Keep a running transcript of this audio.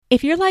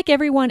If you're like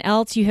everyone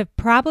else, you have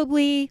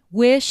probably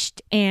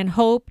wished and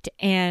hoped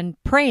and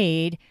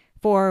prayed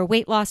for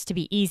weight loss to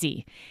be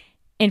easy.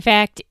 In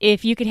fact,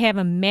 if you could have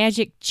a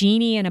magic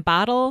genie in a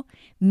bottle,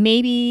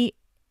 maybe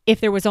if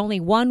there was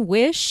only one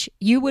wish,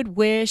 you would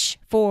wish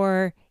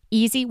for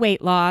easy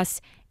weight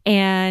loss,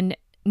 and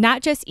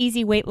not just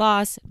easy weight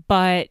loss,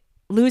 but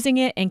losing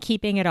it and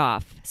keeping it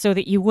off so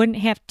that you wouldn't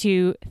have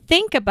to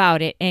think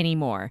about it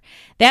anymore.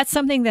 That's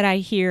something that I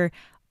hear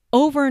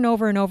over and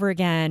over and over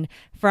again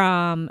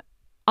from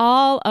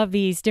all of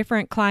these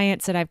different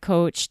clients that I've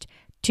coached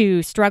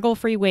to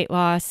struggle-free weight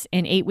loss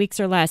in 8 weeks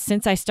or less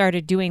since I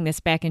started doing this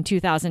back in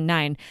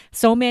 2009.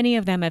 So many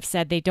of them have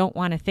said they don't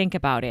want to think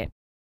about it.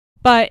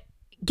 But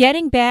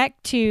getting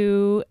back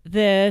to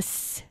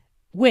this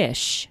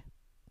wish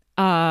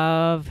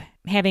of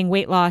having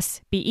weight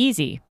loss be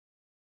easy,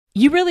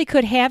 you really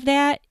could have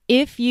that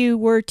if you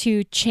were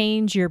to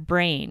change your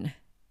brain.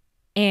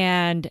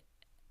 And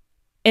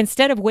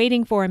instead of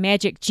waiting for a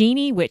magic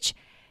genie, which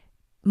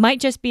might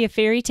just be a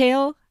fairy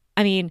tale,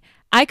 I mean,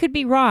 I could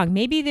be wrong.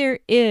 Maybe there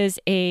is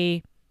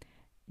a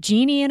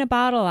genie in a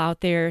bottle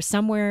out there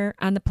somewhere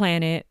on the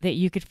planet that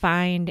you could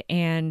find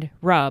and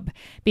rub,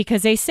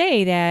 because they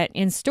say that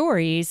in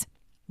stories,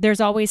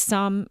 there's always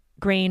some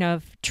grain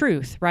of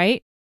truth,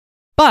 right?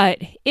 But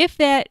if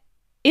that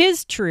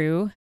is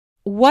true,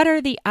 what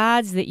are the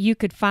odds that you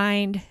could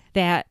find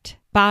that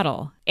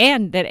bottle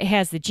and that it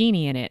has the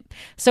genie in it?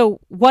 So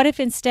what if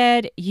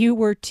instead you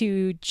were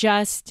to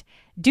just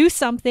do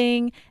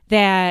something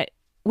that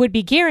would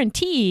be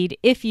guaranteed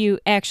if you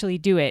actually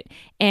do it,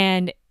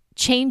 and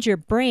change your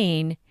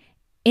brain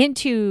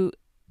into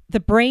the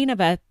brain of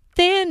a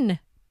thin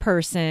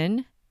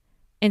person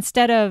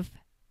instead of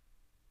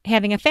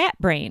having a fat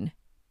brain?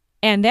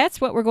 And that's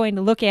what we're going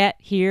to look at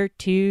here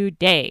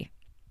today.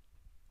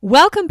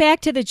 Welcome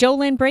back to the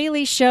JoLynn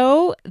Braley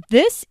Show.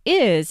 This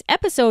is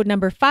episode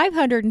number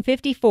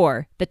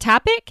 554. The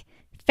topic,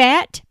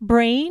 fat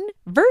brain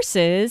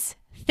versus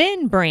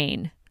thin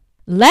brain.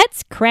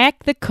 Let's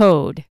crack the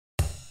code.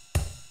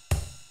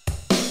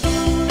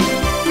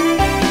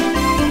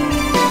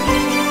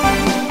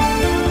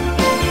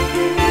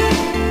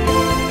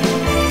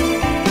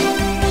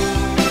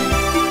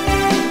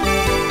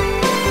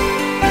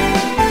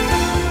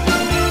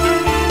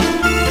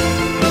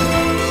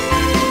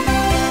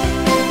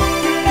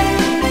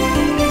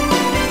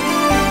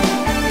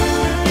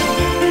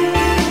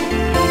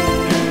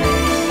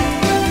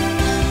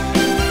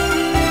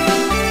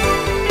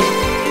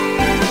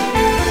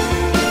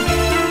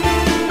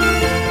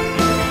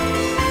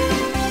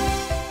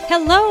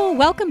 Hello,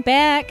 welcome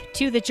back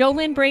to the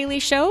JoLynn Braley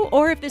Show,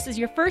 or if this is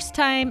your first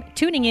time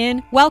tuning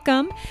in,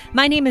 welcome.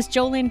 My name is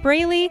JoLynn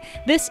Braley.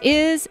 This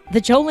is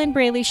the JoLynn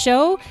Braley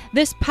Show.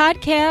 This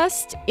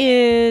podcast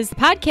is the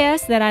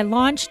podcast that I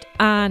launched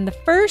on the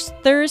first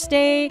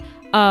Thursday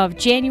of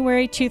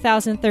January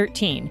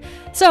 2013.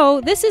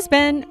 So this has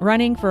been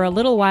running for a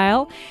little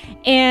while,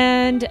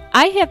 and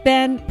I have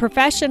been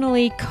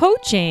professionally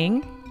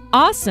coaching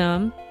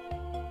awesome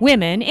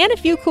women and a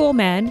few cool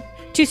men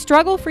to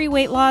struggle-free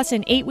weight loss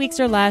in 8 weeks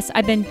or less.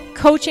 I've been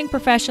coaching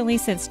professionally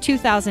since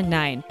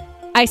 2009.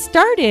 I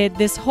started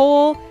this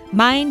whole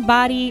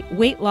mind-body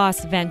weight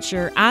loss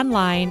venture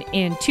online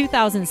in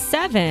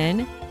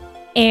 2007,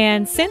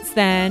 and since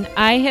then,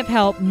 I have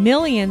helped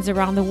millions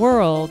around the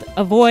world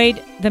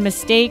avoid the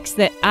mistakes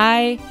that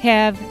I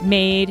have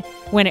made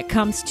when it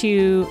comes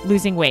to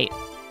losing weight.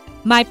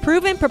 My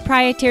proven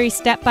proprietary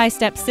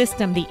step-by-step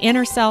system, the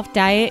Inner Self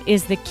Diet,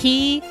 is the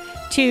key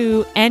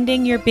to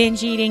ending your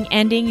binge eating,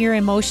 ending your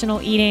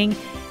emotional eating,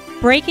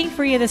 breaking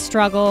free of the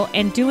struggle,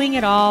 and doing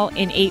it all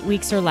in 8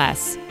 weeks or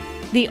less.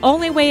 The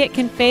only way it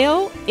can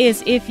fail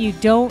is if you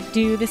don't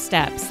do the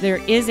steps.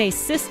 There is a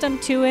system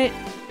to it.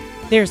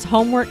 There's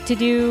homework to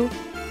do.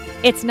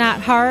 It's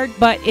not hard,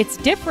 but it's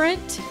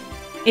different.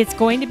 It's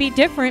going to be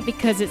different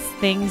because it's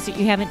things that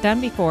you haven't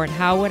done before. And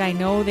how would I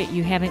know that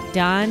you haven't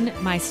done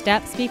my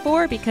steps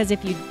before? Because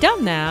if you'd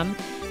done them,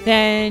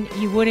 then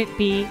you wouldn't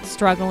be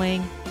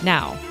struggling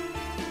now.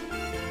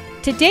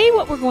 Today,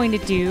 what we're going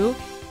to do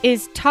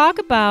is talk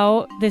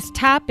about this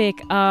topic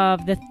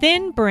of the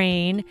thin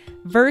brain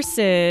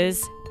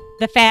versus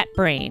the fat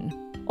brain,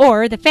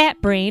 or the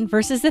fat brain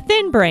versus the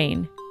thin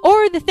brain,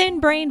 or the thin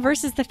brain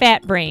versus the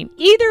fat brain.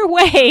 Either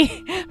way,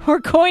 we're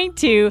going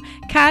to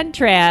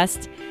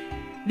contrast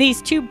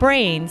these two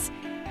brains,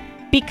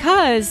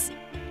 because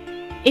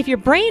if your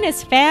brain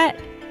is fat,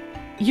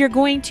 you're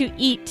going to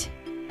eat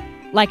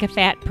like a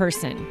fat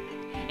person,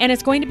 and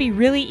it's going to be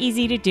really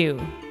easy to do.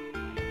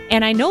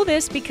 And I know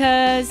this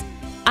because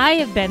I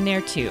have been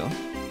there too.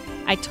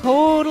 I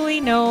totally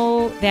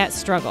know that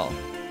struggle.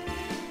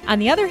 On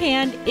the other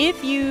hand,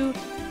 if you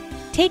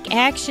take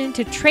action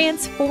to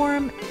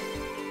transform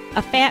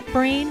a fat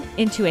brain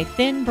into a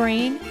thin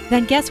brain,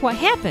 then guess what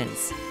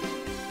happens?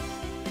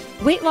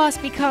 Weight loss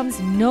becomes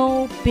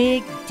no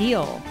big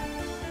deal.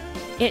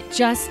 It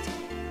just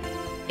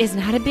is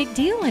not a big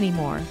deal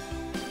anymore.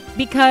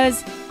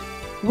 Because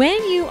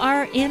when you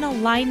are in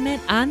alignment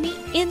on the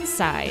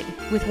inside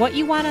with what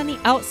you want on the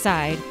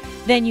outside,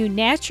 then you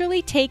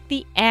naturally take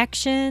the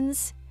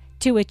actions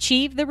to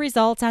achieve the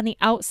results on the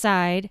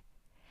outside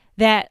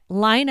that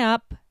line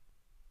up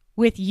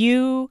with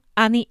you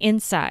on the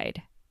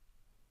inside.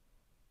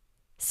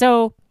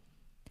 So,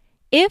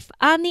 if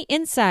on the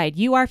inside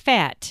you are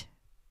fat,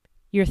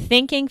 you're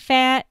thinking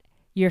fat,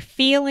 you're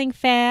feeling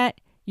fat,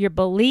 you're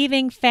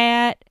believing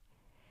fat,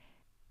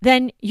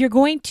 then you're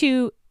going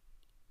to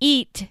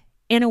eat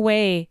in a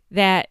way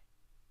that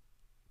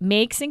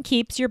makes and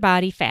keeps your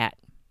body fat.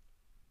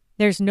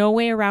 There's no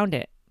way around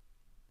it.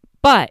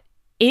 But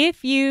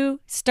if you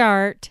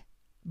start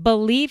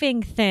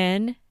believing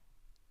thin,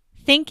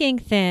 thinking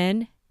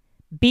thin,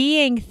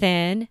 being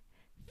thin,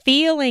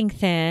 feeling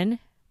thin,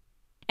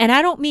 and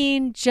I don't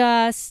mean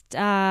just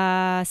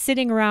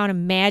sitting around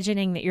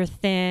imagining that you're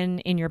thin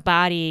in your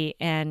body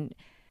and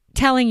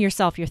telling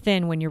yourself you're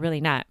thin when you're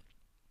really not.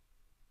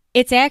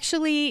 It's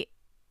actually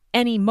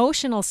an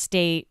emotional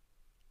state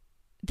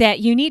that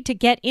you need to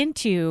get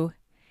into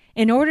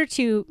in order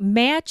to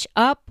match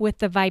up with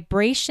the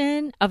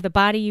vibration of the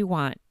body you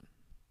want.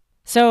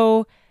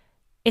 So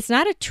it's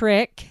not a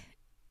trick.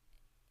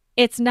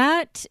 It's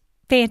not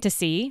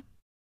fantasy.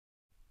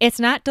 It's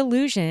not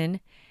delusion.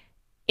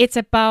 It's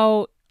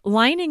about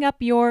lining up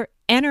your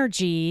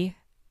energy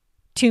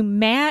to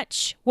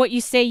match what you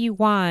say you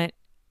want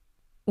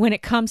when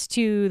it comes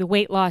to the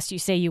weight loss you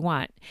say you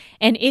want.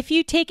 And if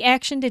you take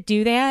action to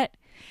do that,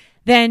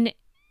 then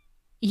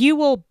you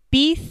will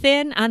be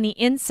thin on the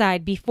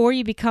inside before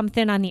you become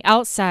thin on the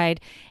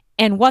outside.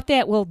 And what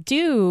that will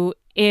do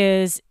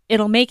is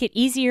it'll make it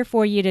easier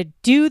for you to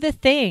do the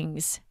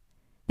things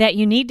that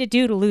you need to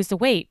do to lose the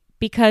weight,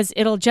 because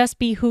it'll just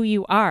be who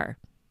you are.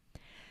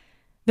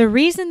 The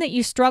reason that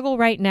you struggle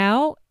right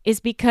now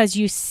is because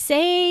you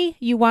say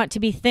you want to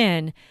be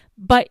thin,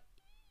 but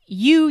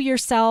you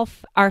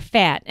yourself are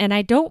fat. And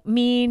I don't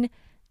mean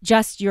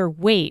just your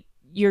weight.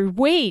 Your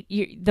weight,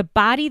 the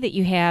body that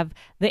you have,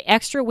 the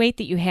extra weight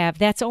that you have,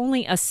 that's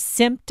only a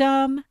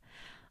symptom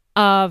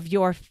of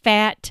your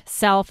fat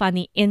self on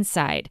the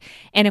inside.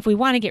 And if we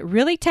want to get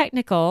really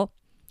technical,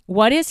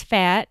 what is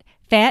fat?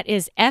 Fat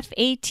is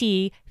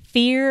F-A-T,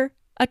 fear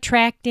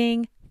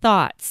attracting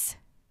thoughts.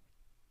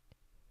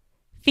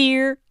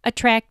 Fear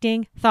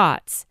attracting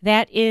thoughts.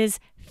 That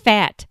is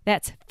fat.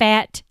 That's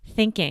fat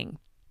thinking.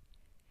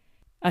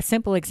 A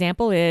simple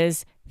example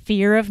is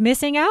fear of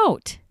missing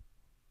out.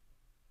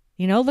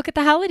 Look at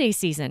the holiday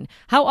season.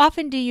 How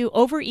often do you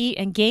overeat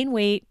and gain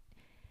weight,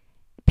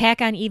 pack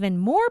on even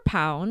more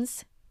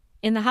pounds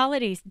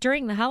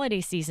during the holiday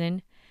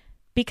season,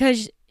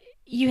 because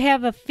you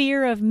have a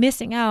fear of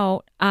missing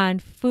out on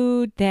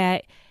food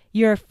that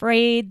you're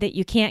afraid that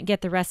you can't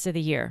get the rest of the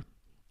year.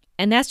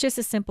 And that's just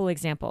a simple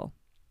example.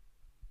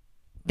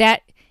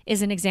 That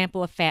is an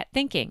example of fat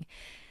thinking.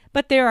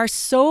 But there are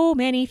so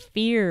many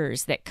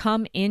fears that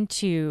come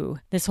into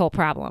this whole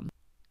problem.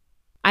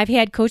 I've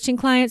had coaching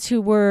clients who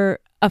were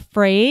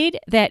afraid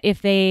that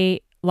if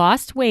they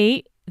lost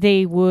weight,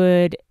 they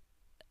would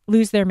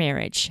lose their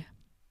marriage.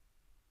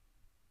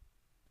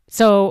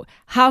 So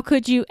how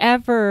could you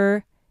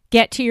ever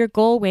get to your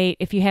goal weight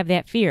if you have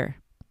that fear?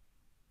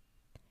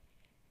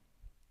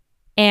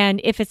 And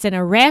if it's an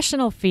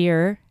irrational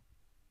fear,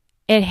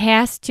 it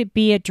has to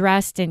be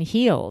addressed and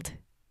healed.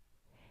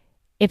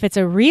 If it's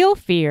a real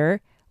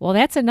fear, well,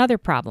 that's another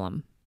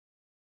problem.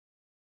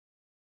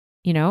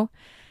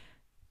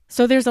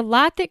 So there's a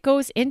lot that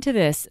goes into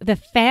this. The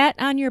fat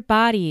on your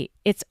body,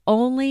 it's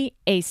only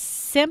a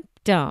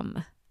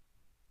symptom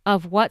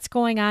of what's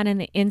going on in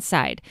the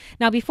inside.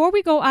 Now, before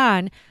we go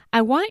on,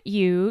 I want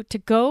you to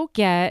go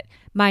get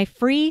my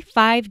free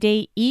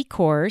 5-day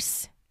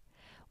e-course,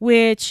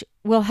 which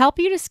will help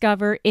you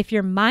discover if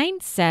your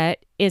mindset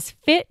is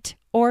fit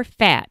or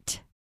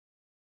fat.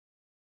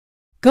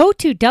 Go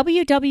to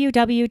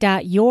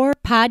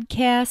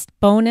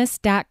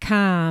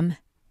www.yourpodcastbonus.com.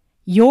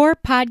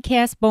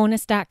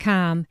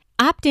 yourpodcastbonus.com.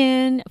 Opt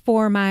in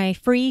for my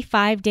free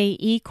 5-day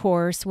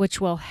e-course,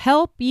 which will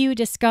help you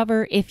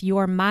discover if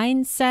your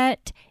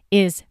mindset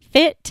is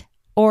fit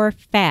or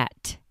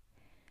fat.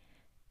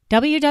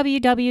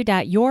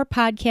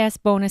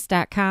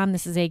 www.yourpodcastbonus.com.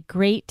 This is a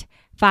great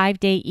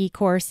 5-day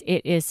e-course.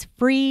 It is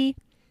free.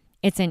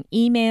 It's an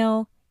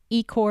email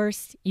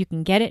e-course. You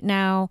can get it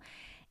now.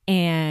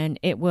 And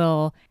it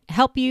will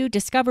help you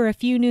discover a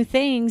few new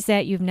things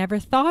that you've never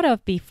thought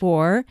of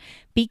before,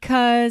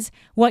 because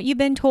what you've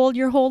been told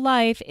your whole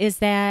life is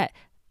that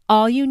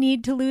all you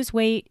need to lose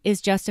weight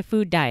is just a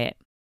food diet.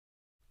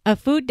 A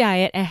food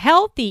diet, a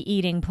healthy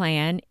eating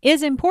plan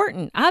is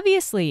important.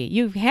 Obviously,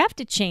 you have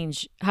to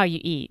change how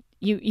you eat.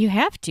 You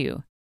have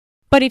to.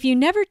 But if you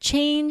never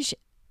change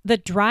the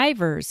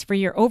drivers for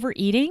your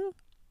overeating,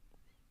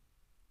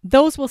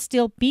 those will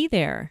still be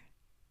there.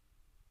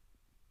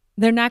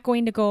 They're not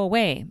going to go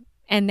away.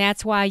 And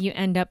that's why you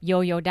end up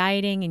yo-yo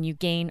dieting and you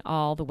gain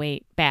all the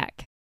weight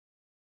back.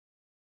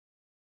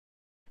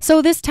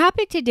 So this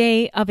topic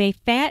today of a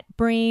fat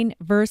brain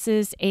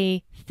versus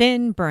a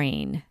thin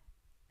brain.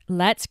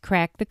 Let's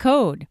crack the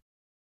code.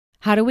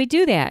 How do we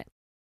do that?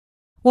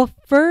 Well,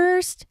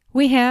 first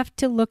we have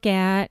to look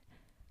at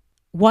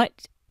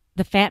what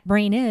the fat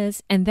brain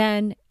is and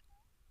then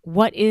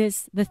what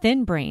is the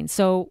thin brain.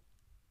 So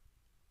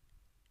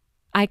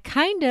I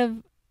kind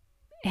of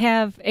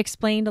have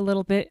explained a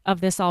little bit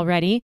of this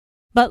already,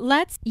 but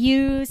let's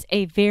use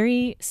a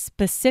very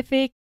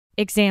specific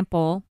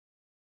example,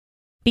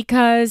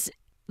 because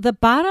the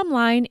bottom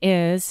line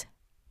is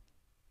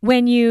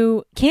when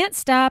you can't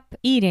stop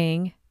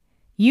eating,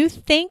 you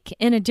think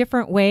in a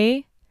different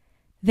way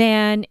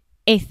than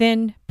a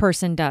thin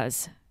person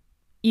does.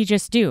 You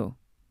just do.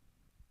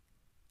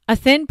 A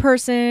thin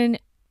person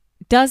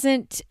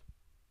doesn't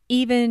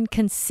even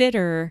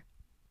consider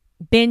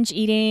binge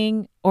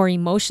eating or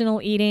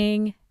emotional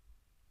eating.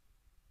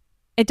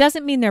 It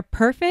doesn't mean they're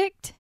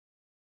perfect,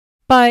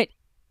 but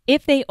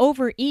if they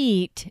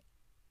overeat,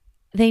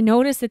 they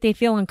notice that they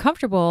feel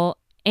uncomfortable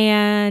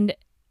and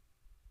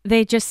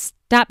they just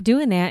stop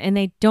doing that and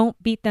they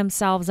don't beat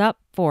themselves up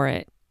for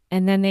it.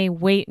 And then they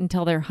wait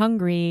until they're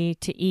hungry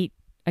to eat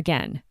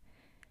again.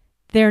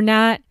 They're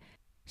not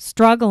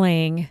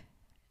struggling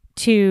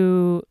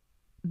to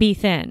be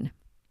thin.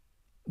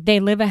 They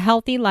live a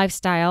healthy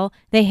lifestyle.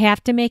 They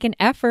have to make an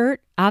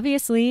effort.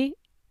 Obviously,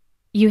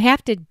 you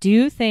have to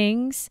do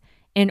things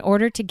in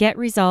order to get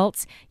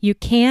results. You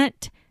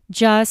can't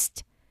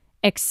just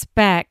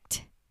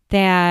expect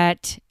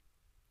that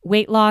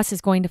weight loss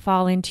is going to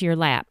fall into your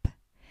lap.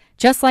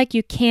 Just like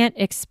you can't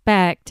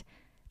expect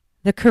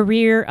the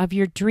career of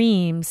your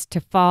dreams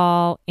to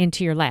fall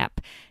into your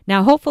lap.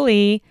 Now,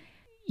 hopefully,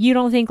 you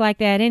don't think like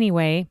that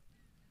anyway.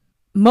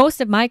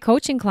 Most of my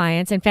coaching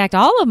clients, in fact,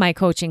 all of my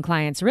coaching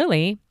clients,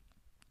 really,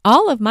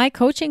 all of my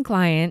coaching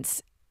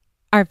clients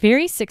are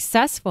very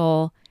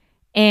successful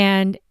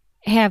and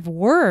have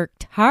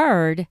worked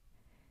hard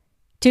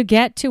to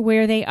get to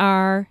where they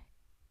are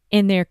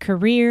in their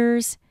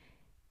careers,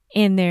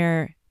 in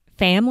their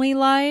family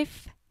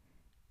life,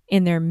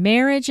 in their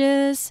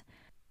marriages.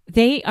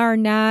 They are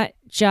not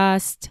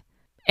just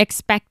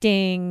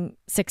expecting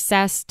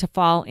success to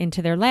fall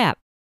into their lap.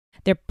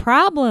 Their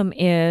problem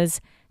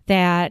is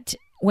that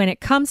when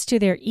it comes to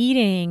their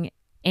eating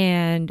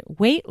and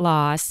weight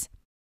loss,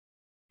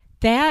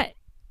 that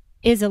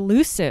is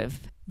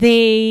elusive.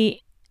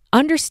 They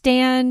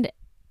understand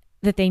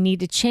that they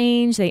need to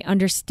change. They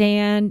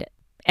understand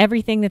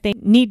everything that they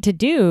need to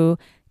do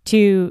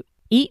to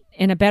eat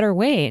in a better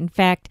way. In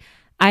fact,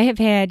 I have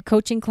had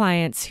coaching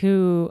clients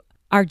who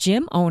are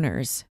gym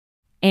owners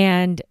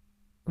and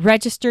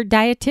registered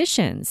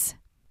dietitians.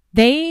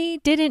 They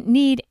didn't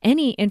need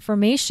any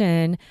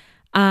information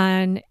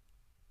on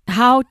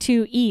how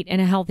to eat in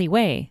a healthy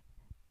way.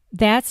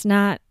 That's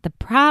not the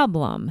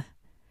problem.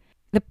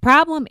 The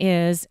problem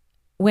is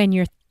when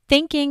you're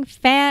thinking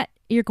fat,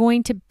 you're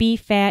going to be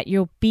fat.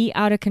 You'll be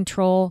out of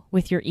control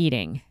with your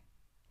eating.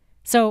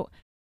 So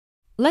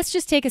let's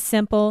just take a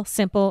simple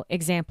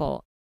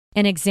example.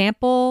 An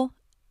example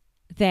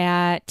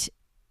that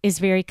is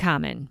very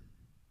common.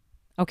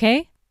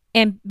 Okay?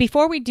 And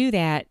before we do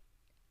that,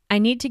 I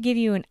need to give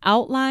you an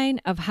outline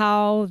of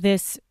how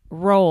this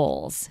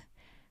rolls.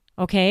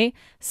 Okay?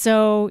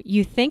 So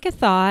you think a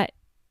thought,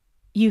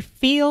 you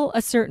feel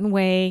a certain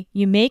way,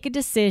 you make a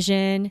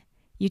decision,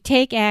 you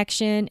take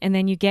action, and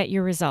then you get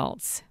your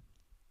results.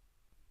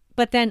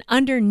 But then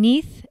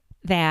underneath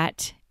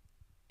that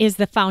is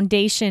the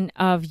foundation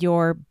of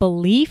your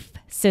belief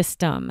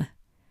system,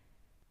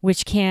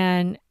 which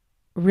can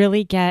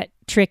really get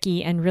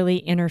tricky and really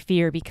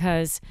interfere,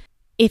 because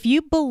if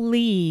you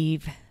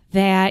believe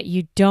that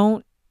you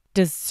don't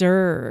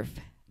deserve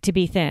to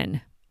be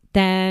thin,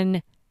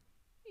 then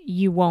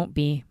you won't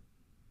be.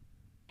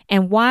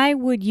 And why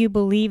would you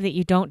believe that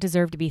you don't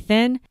deserve to be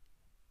thin?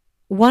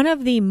 One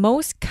of the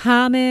most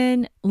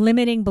common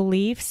limiting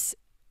beliefs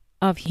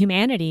of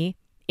humanity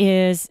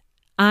is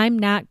I'm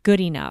not good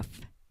enough.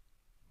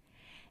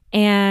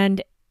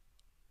 And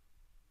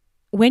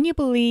when you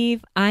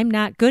believe I'm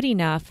not good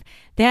enough,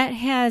 that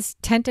has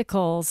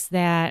tentacles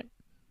that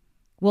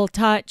will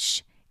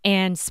touch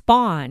and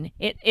spawn.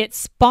 It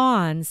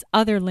spawns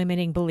other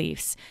limiting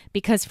beliefs.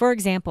 Because, for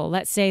example,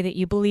 let's say that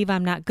you believe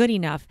I'm not good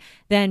enough.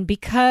 Then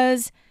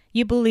because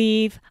you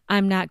believe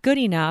I'm not good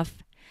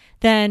enough,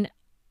 then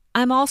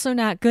I'm also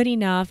not good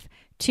enough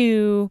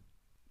to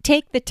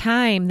take the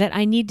time that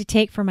I need to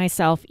take for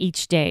myself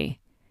each day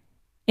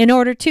in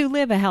order to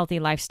live a healthy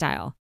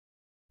lifestyle.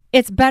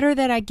 It's better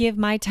that I give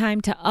my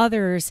time to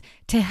others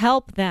to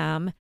help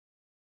them.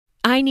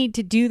 I need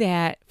to do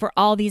that for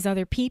all these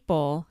other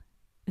people.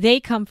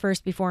 They come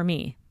first before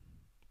me.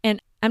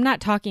 And I'm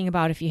not talking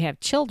about if you have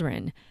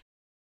children.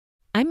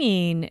 I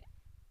mean,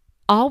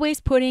 always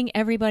putting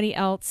everybody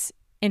else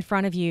in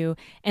front of you,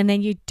 and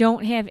then you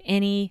don't have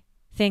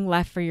anything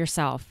left for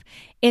yourself.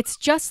 It's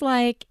just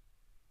like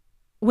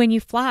when you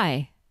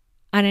fly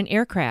on an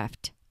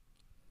aircraft.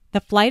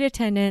 The flight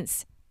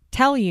attendants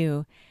tell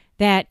you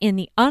that in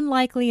the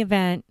unlikely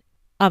event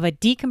of a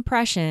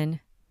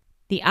decompression,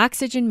 the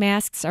oxygen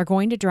masks are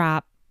going to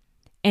drop,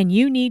 and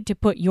you need to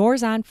put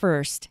yours on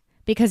first,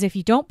 because if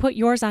you don't put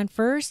yours on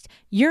first,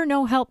 you're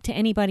no help to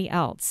anybody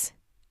else.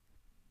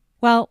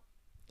 Well,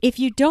 if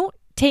you don't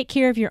take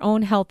care of your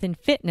own health and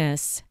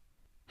fitness,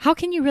 how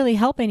can you really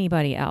help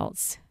anybody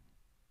else?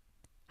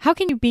 How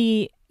can you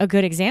be a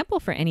good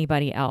example for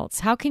anybody else?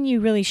 How can you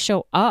really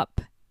show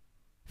up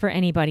for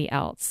anybody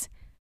else?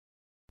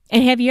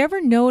 And have you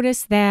ever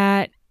noticed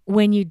that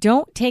when you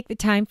don't take the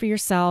time for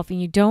yourself and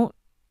you don't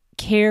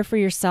care for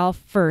yourself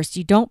first,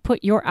 you don't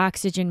put your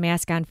oxygen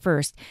mask on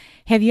first,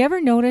 have you ever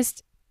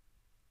noticed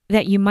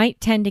that you might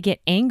tend to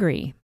get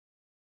angry?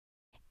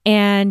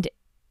 And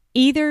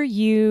either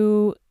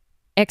you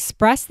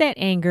express that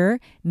anger,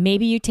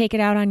 maybe you take it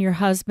out on your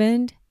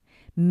husband,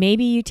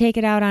 maybe you take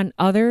it out on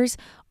others,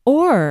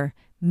 or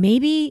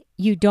maybe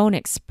you don't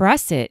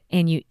express it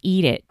and you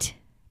eat it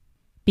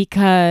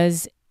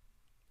because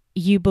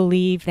you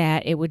believe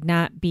that it would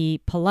not be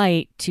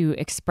polite to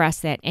express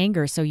that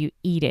anger, so you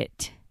eat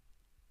it.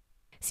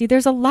 See,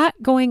 there's a lot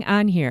going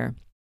on here,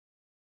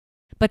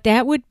 but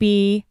that would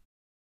be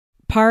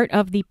part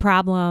of the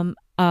problem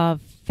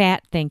of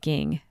fat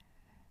thinking,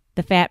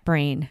 the fat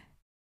brain.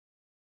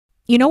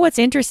 You know what's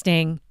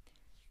interesting?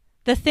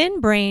 The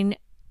thin brain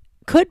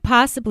could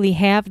possibly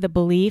have the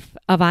belief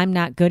of I'm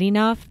not good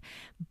enough,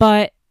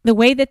 but the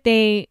way that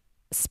they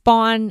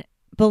spawn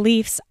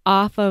beliefs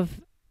off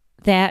of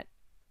that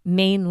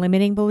main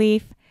limiting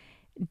belief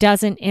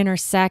doesn't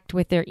intersect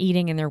with their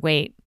eating and their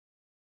weight.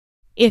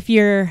 If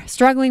you're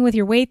struggling with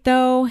your weight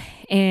though,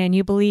 and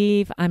you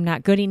believe I'm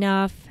not good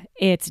enough,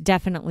 it's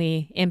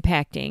definitely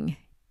impacting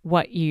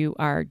what you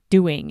are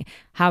doing,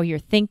 how you're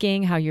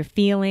thinking, how you're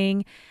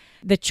feeling,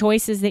 the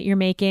choices that you're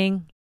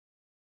making.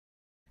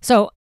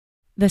 So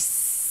the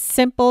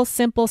simple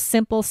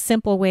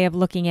way of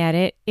looking at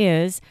it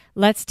is,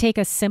 let's take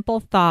a simple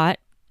thought,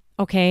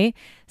 okay?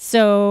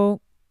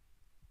 So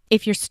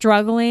if you're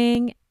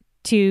struggling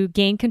to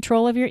gain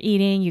control of your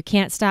eating, you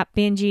can't stop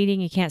binge eating,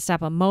 you can't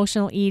stop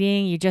emotional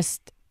eating, you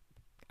just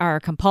are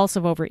a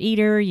compulsive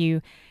overeater,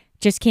 you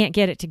just can't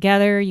get it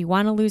together, you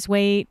want to lose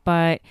weight,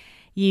 but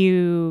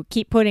you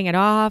keep putting it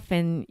off,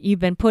 and you've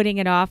been putting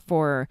it off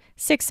for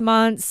 6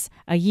 months,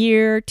 a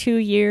year, 2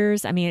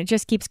 years. I mean, it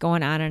just keeps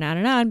going on and on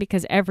and on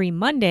because every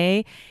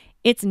Monday,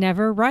 it's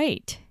never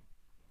right.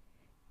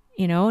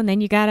 You know, and then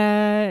you got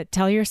to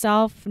tell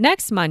yourself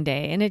next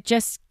Monday, and it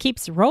just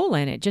keeps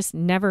rolling. It just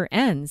never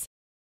ends.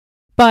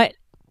 But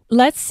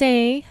let's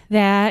say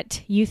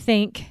that you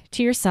think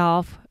to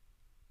yourself,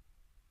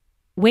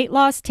 weight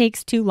loss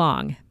takes too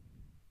long.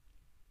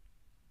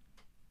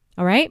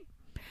 All right?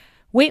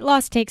 Weight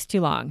loss takes too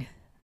long.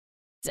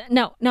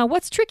 Now,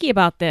 what's tricky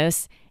about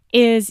this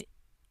is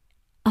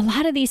a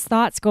lot of these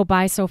thoughts go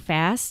by so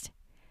fast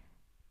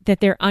that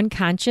they're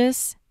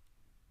unconscious,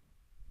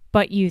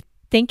 but you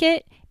think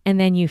it, and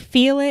then you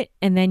feel it,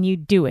 and then you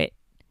do it.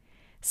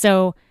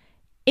 So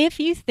if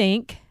you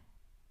think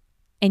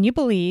and you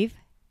believe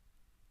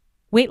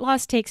weight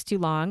loss takes too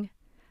long,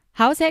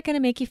 how is that going to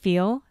make you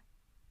feel?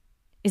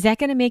 Is that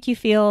going to make you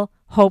feel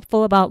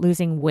hopeful about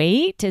losing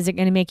weight? Is it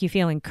going to make you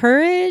feel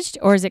encouraged?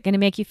 Or is it going to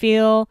make you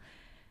feel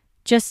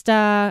just,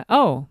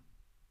 oh,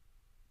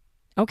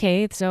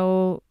 okay,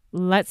 so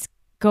let's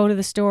go to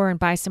the store and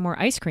buy some more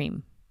ice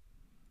cream?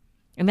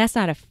 And that's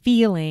not a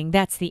feeling,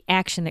 that's the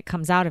action that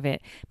comes out of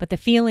it. But the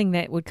feeling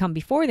that would come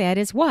before that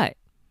is what?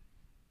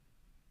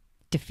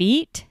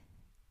 Defeat?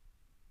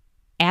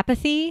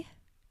 Apathy?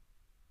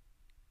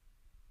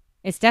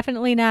 It's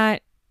definitely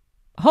not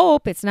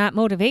hope, it's not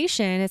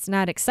motivation, it's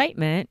not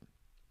excitement.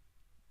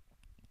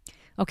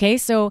 Okay,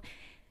 so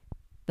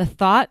the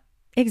thought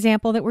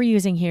example that we're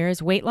using here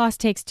is weight loss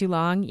takes too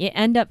long. You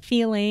end up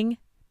feeling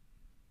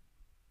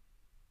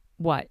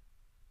what?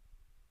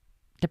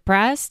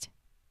 Depressed?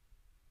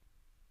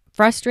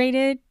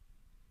 Frustrated?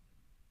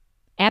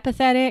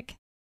 Apathetic?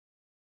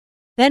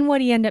 Then what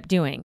do you end up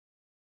doing?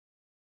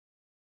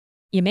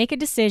 You make a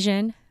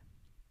decision,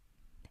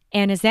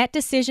 and is that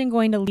decision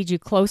going to lead you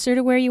closer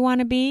to where you want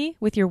to be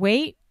with your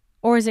weight,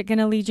 or is it going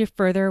to lead you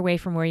further away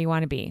from where you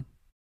want to be?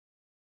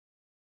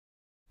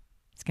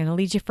 It's going to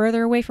lead you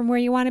further away from where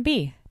you want to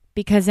be,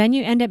 because then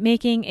you end up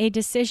making a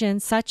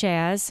decision such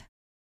as,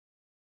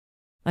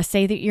 let's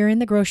say that you're in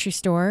the grocery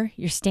store,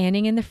 you're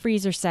standing in the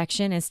freezer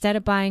section. Instead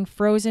of buying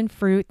frozen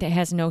fruit that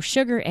has no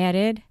sugar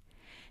added,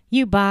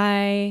 you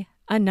buy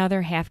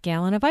another half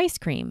gallon of ice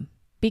cream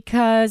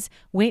because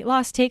weight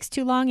loss takes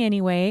too long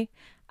anyway.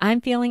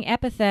 I'm feeling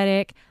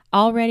apathetic,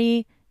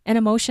 already an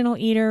emotional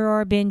eater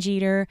or a binge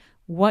eater.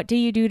 What do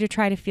you do to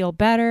try to feel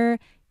better?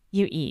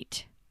 You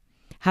eat.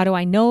 How do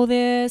I know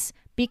this?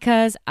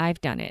 Because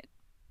I've done it.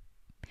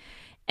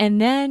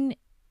 And then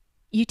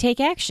you take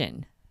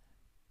action.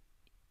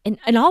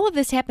 And all of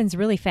this happens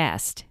really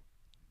fast.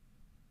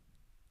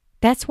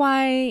 That's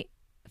why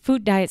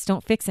food diets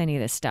don't fix any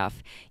of this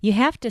stuff. You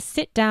have to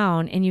sit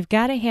down and you've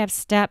got to have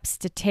steps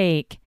to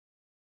take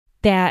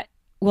that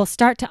will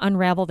start to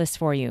unravel this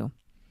for you.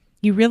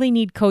 You really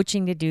need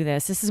coaching to do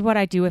this. This is what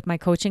I do with my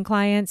coaching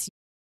clients.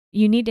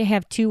 You need to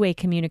have two-way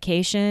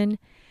communication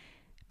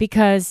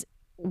because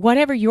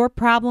whatever your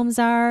problems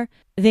are,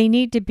 they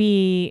need to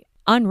be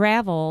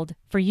unraveled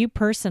for you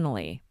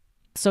personally.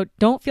 So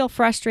don't feel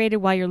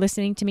frustrated while you're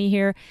listening to me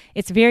here.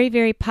 It's very,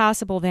 very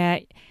possible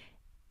that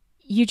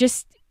you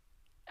just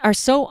are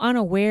so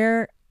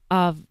unaware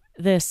of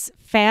this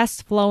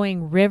fast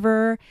flowing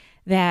river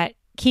that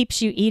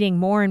keeps you eating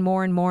more and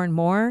more and more and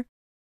more.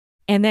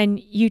 And then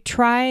you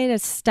try to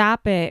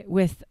stop it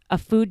with a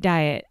food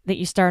diet that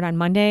you start on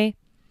Monday,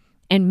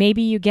 and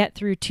maybe you get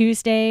through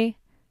Tuesday,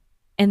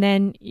 and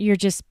then you're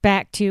just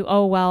back to,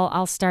 oh, well,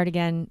 I'll start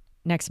again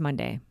next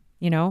Monday,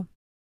 you know?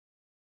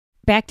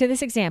 Back to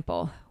this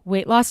example.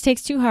 Weight loss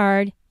takes too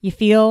hard. You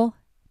feel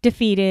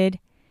defeated.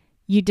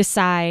 You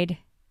decide.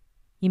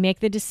 You make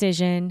the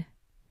decision.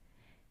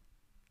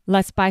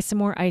 Let's buy some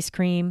more ice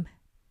cream.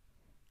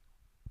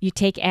 You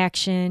take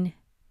action.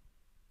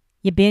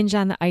 You binge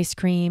on the ice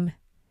cream.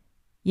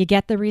 You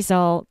get the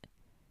result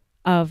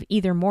of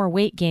either more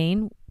weight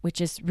gain, which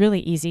is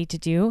really easy to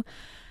do,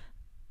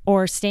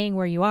 or staying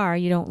where you are.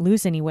 You don't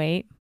lose any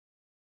weight.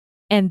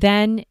 And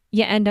then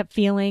you end up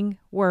feeling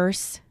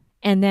worse.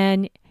 And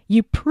then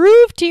you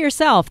prove to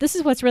yourself, this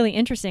is what's really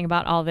interesting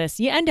about all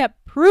this, you end up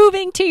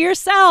proving to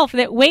yourself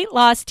that weight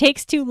loss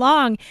takes too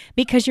long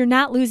because you're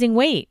not losing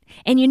weight.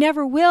 And you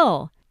never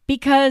will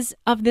because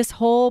of this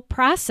whole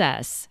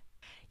process.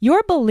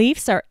 Your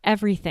beliefs are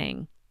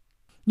everything.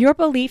 Your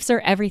beliefs are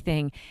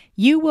everything.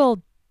 You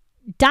will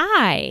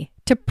die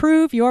to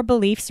prove your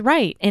beliefs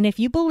right. And if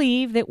you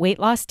believe that weight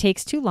loss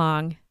takes too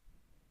long,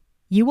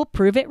 you will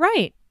prove it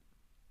right.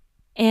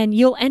 And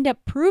you'll end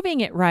up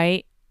proving it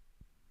right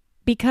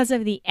because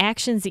of the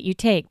actions that you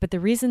take. But the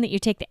reason that you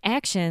take the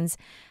actions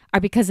are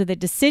because of the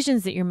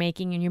decisions that you're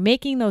making. And you're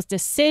making those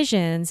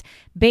decisions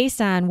based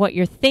on what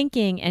you're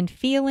thinking and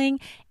feeling.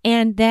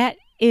 And that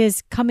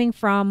is coming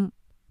from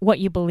what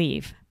you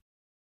believe.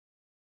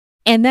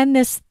 And then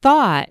this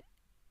thought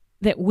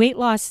that weight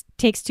loss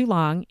takes too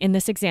long, in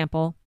this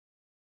example,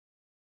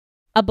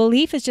 a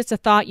belief is just a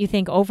thought you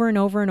think over and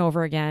over and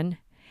over again.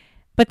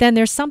 But then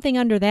there's something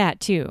under that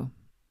too.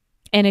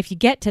 And if you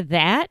get to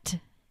that,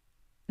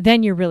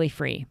 then you're really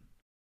free.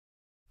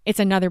 It's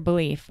another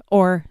belief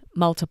or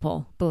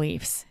multiple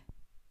beliefs.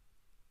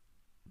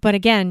 But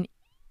again,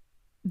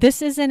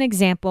 this is an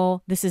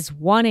example. This is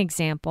one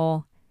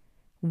example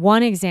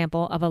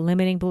of a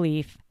limiting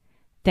belief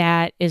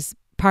that is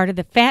part of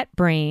the fat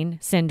brain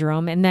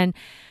syndrome. And then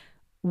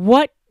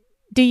what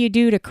do you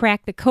do to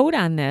crack the code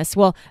on this?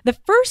 Well, the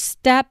first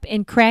step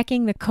in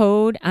cracking the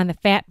code on the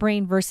fat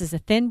brain versus the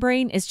thin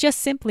brain is just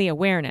simply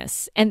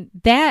awareness. And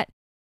that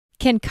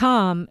can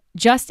come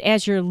just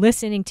as you're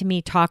listening to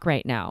me talk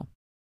right now.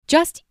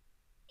 Just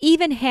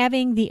even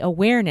having the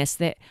awareness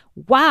that,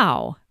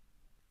 wow,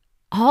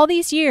 all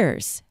these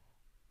years,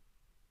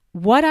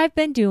 what I've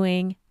been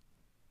doing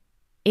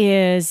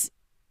is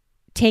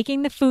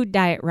taking the food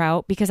diet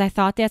route because I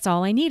thought that's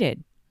all I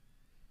needed.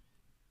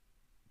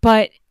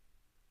 But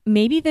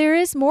maybe there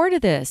is more to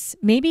this.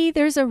 Maybe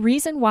there's a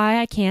reason why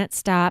I can't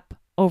stop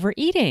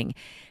overeating.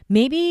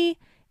 Maybe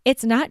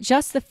it's not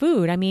just the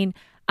food. I mean,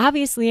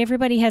 obviously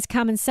everybody has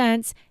common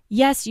sense.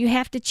 Yes, you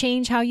have to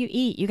change how you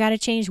eat. You got to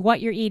change what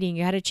you're eating.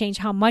 You got to change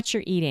how much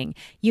you're eating.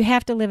 You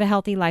have to live a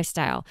healthy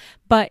lifestyle.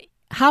 But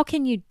how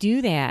can you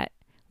do that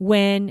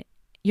when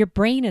your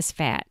brain is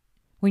fat,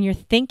 when you're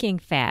thinking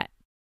fat,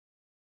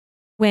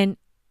 when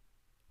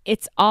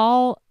it's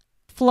all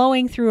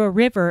flowing through a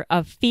river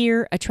of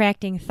fear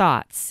attracting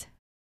thoughts?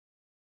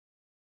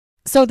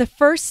 So the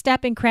first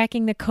step in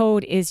cracking the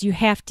code is you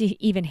have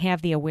to even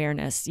have the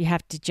awareness. You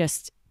have to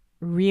just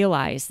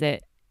realize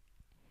that,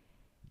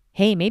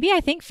 hey, maybe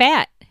I think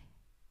fat.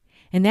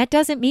 And that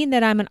doesn't mean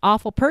that I'm an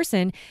awful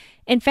person.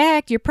 In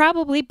fact, you're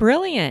probably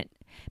brilliant.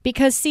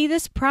 Because see,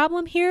 this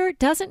problem here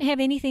doesn't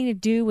have anything to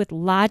do with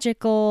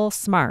logical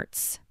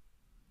smarts.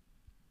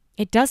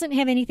 It doesn't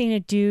have anything to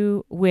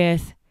do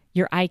with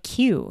your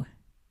IQ.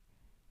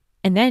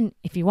 And then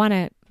if you want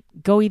to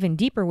go even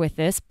deeper with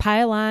this,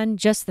 pile on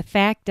just the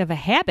fact of a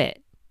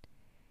habit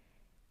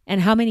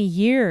and how many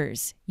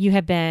years you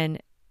have been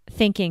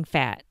thinking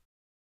fat.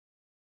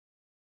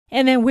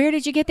 And then where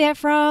did you get that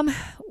from?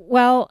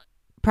 Well,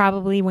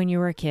 probably when you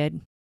were a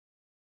kid.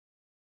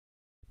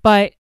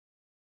 But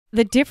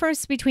the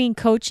difference between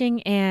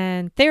coaching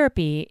and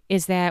therapy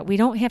is that we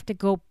don't have to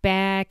go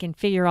back and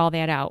figure all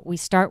that out. We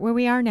start where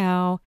we are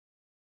now.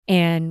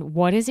 And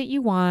what is it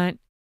you want?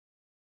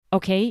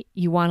 Okay,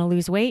 you want to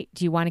lose weight?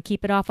 Do you want to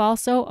keep it off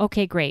also?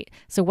 Okay, great.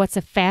 So what's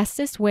the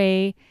fastest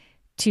way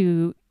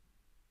to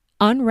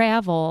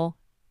unravel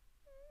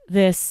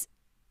this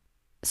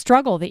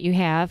struggle that you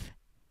have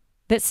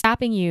that's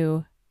stopping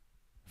you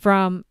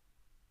from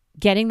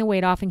getting the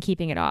weight off and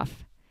keeping it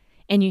off?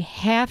 And you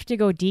have to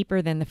go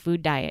deeper than the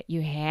food diet.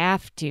 You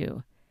have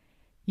to.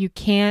 You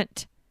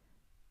can't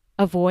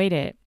avoid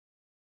it.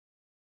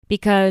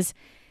 Because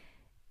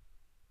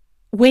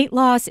weight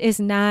loss is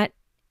not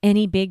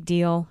any big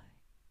deal.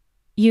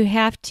 You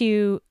have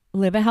to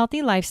live a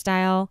healthy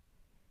lifestyle.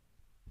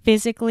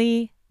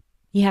 Physically,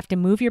 you have to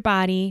move your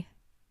body.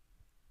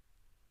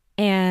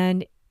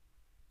 And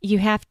you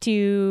have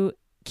to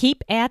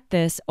keep at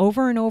this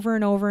over and over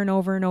and over and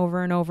over and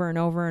over and over and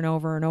over and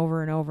over and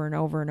over and over and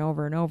over and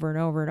over and over and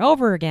over and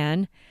over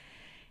again.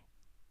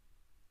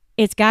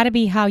 It's got to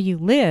be how you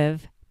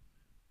live.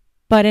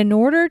 But in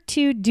order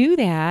to do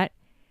that,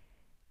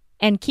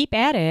 and keep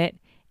at it.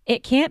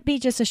 It can't be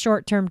just a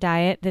short-term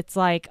diet that's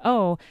like,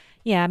 oh,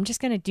 yeah, I'm just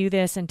going to do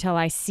this until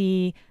I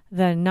see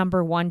the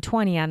number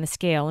 120 on the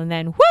scale. And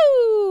then,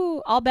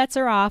 whoo, all bets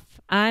are off.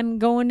 I'm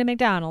going to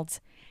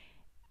McDonald's.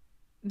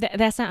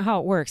 That's not how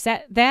it works.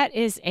 That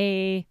is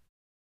a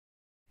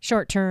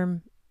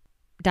short-term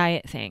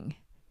diet thing.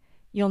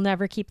 You'll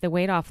never keep the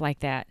weight off like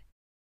that.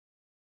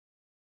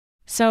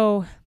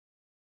 So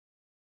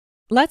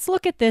let's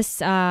look at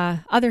this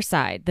other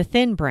side, the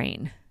thin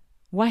brain.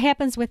 What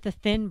happens with the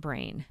thin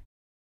brain?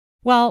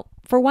 Well,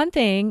 for one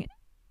thing,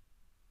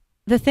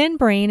 the thin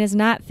brain is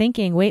not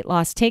thinking weight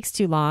loss takes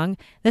too long.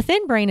 The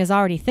thin brain is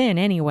already thin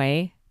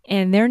anyway,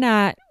 and they're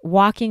not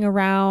walking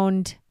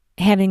around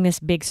having this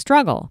big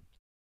struggle.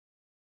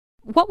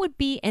 What would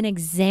be an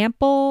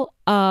example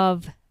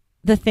of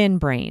the thin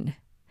brain?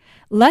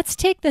 Let's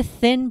take the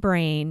thin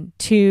brain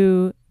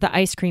to the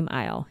ice cream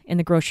aisle in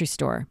the grocery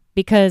store,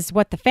 because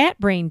what the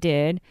fat brain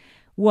did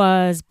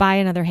was buy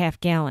another half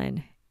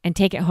gallon and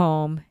take it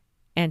home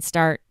and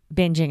start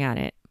binging on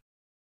it.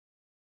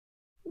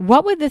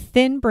 What would the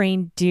thin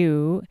brain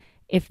do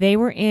if they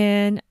were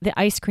in the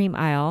ice cream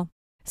aisle?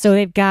 So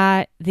they've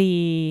got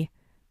the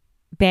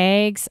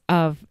bags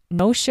of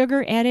no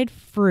sugar added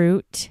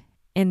fruit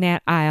in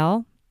that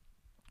aisle,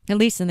 at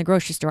least in the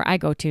grocery store I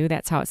go to.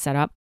 That's how it's set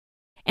up.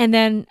 And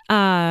then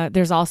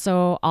there's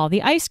also all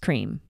the ice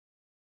cream.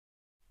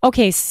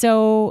 Okay,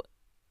 so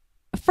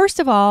first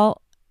of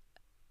all,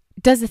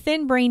 does the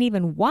thin brain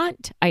even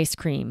want ice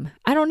cream?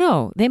 I don't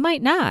know. They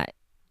might not.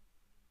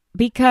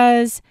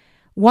 Because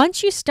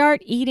once you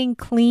start eating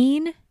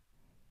clean,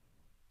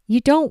 you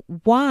don't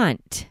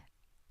want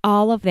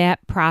all of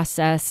that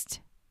processed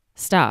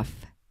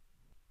stuff.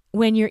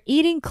 When you're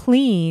eating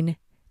clean,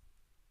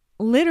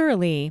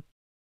 literally,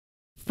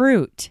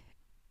 fruit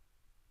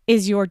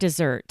is your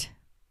dessert.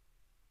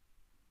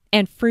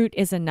 And fruit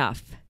is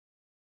enough.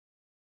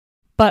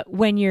 But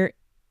when you're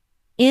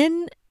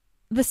in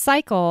the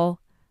cycle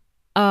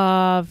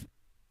of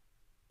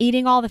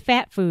eating all the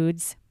fat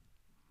foods,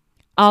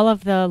 all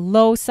of the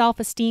low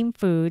self-esteem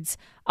foods,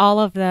 all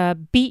of the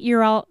beat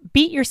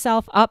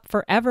yourself up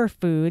forever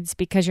foods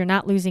because you're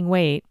not losing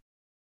weight,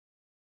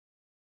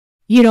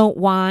 you don't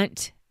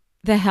want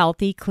the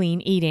healthy, clean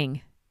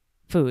eating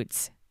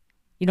foods.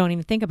 You don't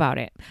even think about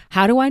it.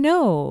 How do I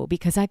know?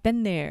 Because I've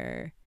been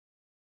there.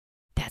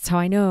 That's how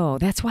I know.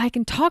 That's why I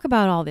can talk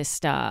about all this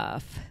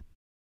stuff.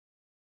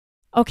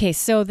 Okay,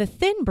 so the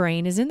thin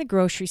brain is in the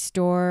grocery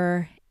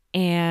store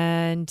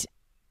and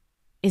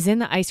is in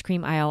the ice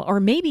cream aisle. Or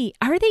maybe,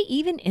 are they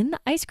even in the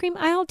ice cream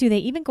aisle? Do they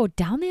even go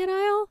down that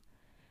aisle?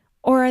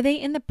 Or are they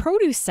in the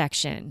produce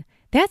section?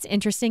 That's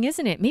interesting,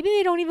 isn't it? Maybe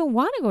they don't even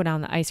want to go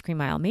down the ice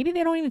cream aisle. Maybe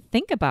they don't even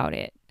think about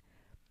it.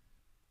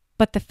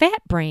 But the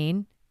fat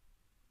brain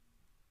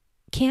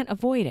can't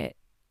avoid it.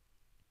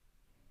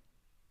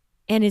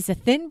 And is the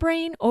thin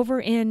brain over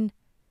in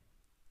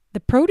the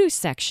produce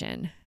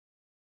section?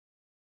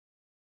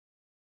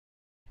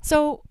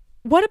 So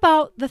what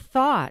about the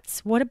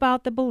thoughts? What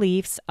about the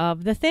beliefs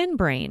of the thin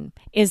brain?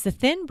 Is the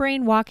thin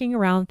brain walking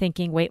around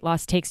thinking weight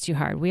loss takes too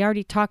hard? We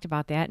already talked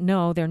about that.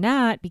 No, they're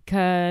not,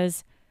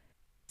 because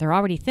they're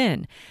already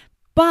thin.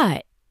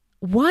 But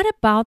what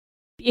about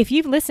if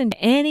you've listened to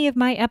any of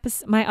my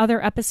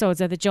other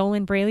episodes of the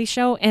JoLynn Braley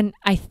Show, and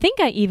I think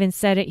I even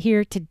said it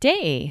here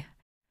today,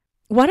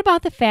 what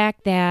about the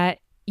fact that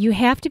you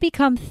have to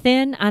become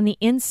thin on the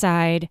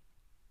inside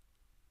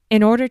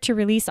in order to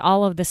release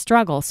all of the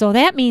struggle? So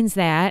that means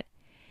that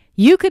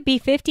you could be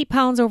 50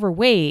 pounds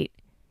overweight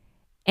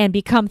and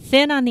become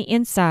thin on the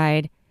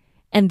inside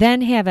and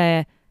then have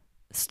a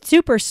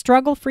super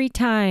struggle-free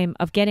time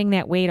of getting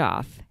that weight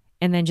off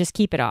and then just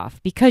keep it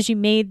off because you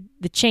made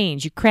the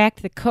change. You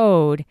cracked the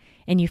code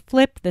and you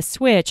flipped the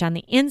switch on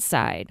the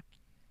inside,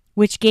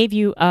 which gave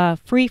you a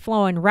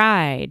free-flowing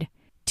ride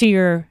to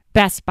your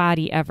best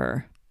body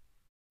ever.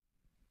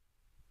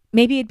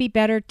 Maybe it'd be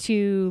better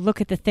to look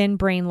at the thin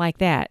brain like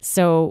that.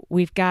 So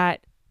we've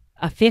got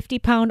a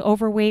 50-pound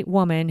overweight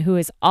woman who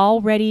has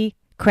already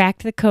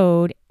cracked the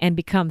code and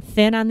become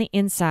thin on the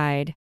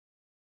inside,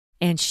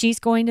 and she's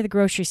going to the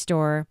grocery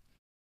store.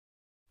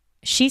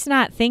 She's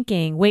not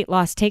thinking weight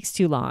loss takes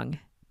too long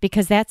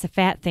because that's a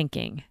fat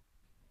thinking.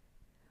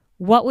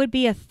 What would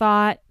be a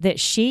thought that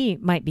she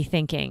might be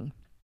thinking?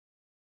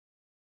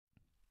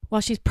 Well,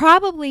 she's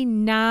probably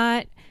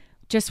not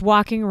just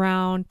walking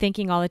around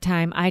thinking all the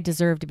time, I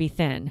deserve to be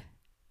thin.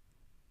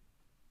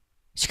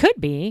 She could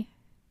be.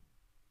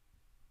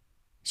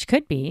 She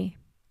could be.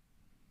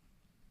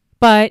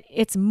 But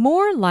it's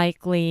more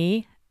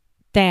likely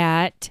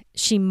that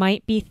she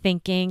might be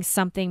thinking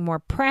something more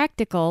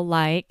practical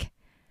like,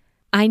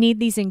 I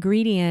need these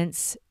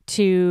ingredients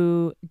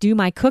to do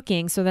my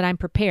cooking so that I'm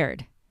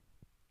prepared.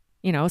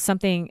 You know,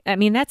 something, I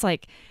mean, that's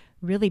like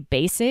really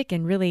basic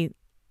and really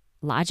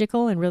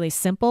logical and really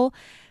simple.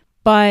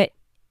 But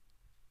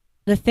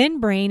the thin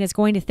brain is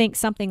going to think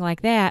something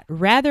like that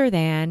rather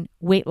than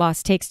weight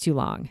loss takes too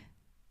long.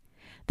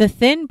 The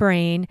thin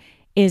brain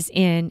is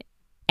in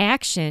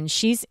action.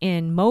 She's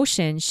in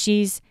motion.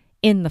 She's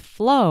in the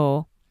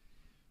flow.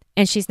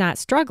 and she's not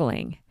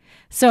struggling.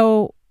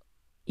 So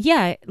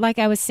yeah, like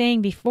I was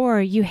saying before,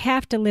 you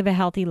have to live a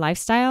healthy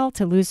lifestyle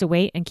to lose the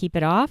weight and keep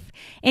it off.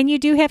 And you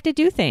do have to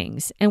do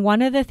things. And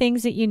one of the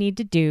things that you need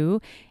to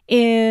do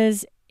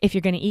is, if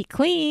you're going to eat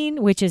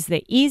clean, which is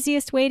the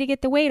easiest way to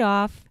get the weight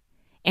off,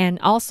 and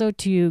also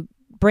to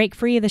break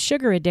free of the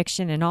sugar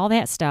addiction and all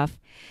that stuff,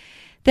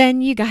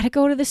 then you got to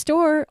go to the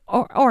store,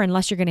 or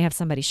unless you're going to have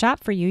somebody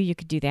shop for you, you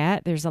could do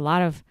that. There's a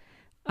lot of,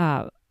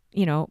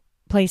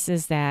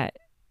 places that,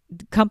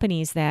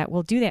 companies that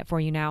will do that for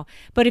you now.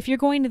 But if you're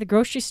going to the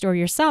grocery store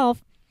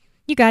yourself,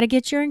 you got to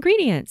get your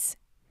ingredients.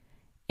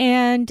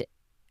 And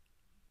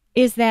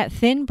is that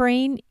thin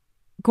brain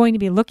going to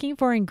be looking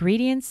for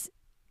ingredients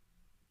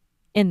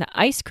in the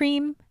ice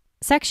cream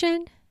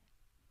section?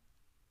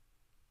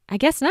 I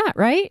guess not,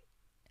 right?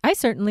 I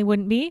certainly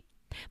wouldn't be.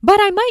 But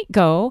I might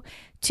go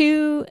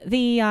to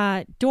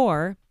the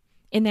door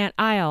in that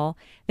aisle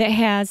that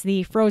has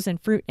the frozen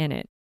fruit in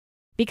it.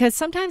 Because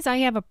sometimes I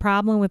have a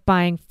problem with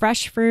buying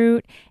fresh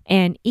fruit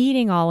and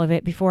eating all of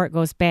it before it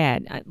goes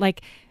bad.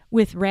 Like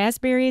with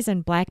raspberries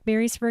and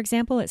blackberries, for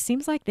example, it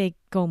seems like they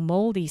go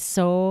moldy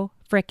so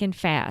frickin'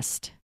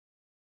 fast.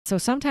 So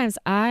sometimes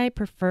I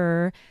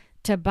prefer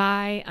to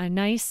buy a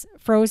nice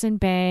frozen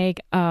bag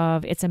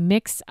of, it's a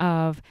mix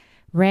of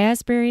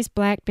raspberries,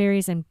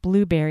 blackberries, and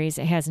blueberries.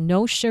 It has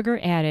no sugar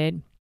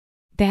added.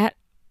 That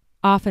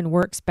often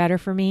works better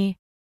for me.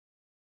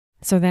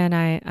 So then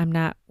I'm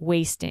not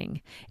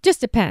wasting. It just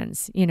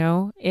depends,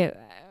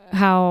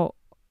 how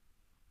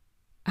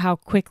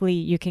quickly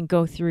you can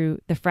go through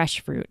the fresh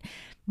fruit.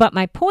 But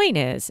my point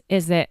is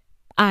that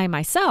I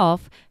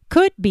myself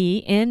could be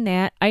in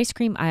that ice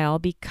cream aisle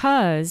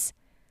because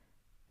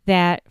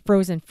that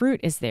frozen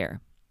fruit is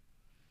there.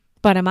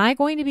 But am I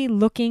going to be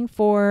looking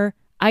for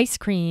ice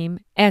cream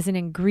as an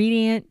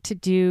ingredient to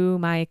do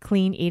my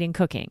clean eating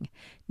cooking?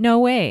 No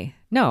way.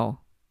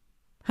 No.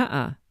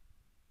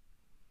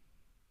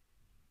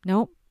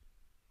 Nope.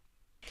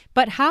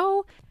 But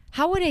how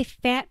would a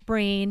fat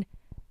brain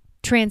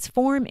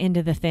transform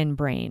into the thin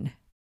brain?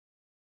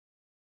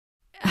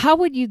 How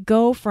would you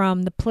go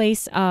from the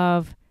place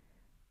of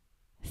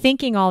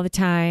thinking all the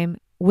time,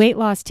 weight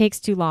loss takes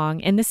too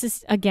long, and this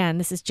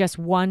is just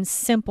one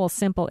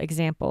simple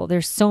example.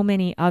 There's so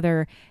many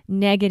other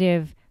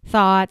negative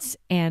thoughts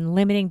and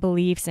limiting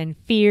beliefs and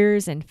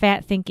fears and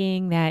fat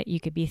thinking that you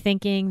could be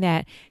thinking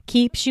that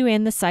keeps you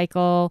in the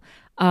cycle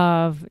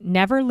of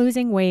never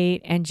losing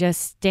weight and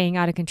just staying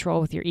out of control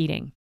with your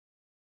eating.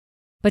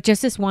 But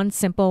just this one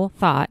simple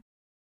thought,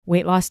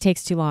 weight loss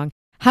takes too long.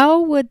 How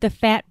would the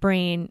fat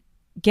brain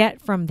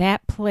get from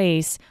that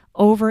place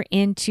over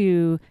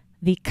into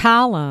the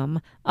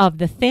column of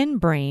the thin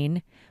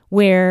brain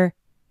where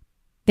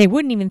they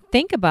wouldn't even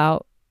think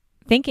about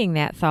thinking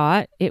that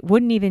thought? It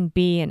wouldn't even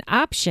be an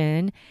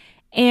option.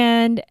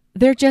 And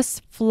they're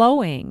just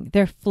flowing.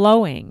 They're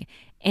flowing.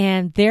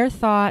 And their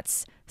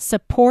thoughts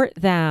support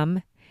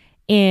them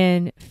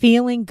in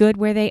feeling good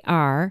where they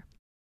are.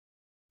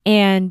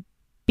 And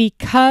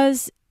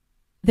because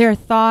their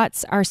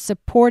thoughts are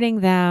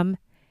supporting them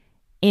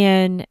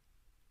in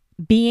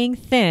being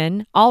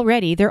thin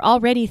already, they're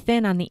already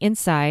thin on the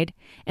inside.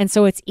 And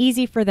so it's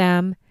easy for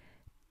them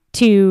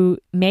to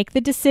make the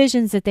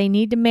decisions that they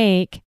need to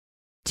make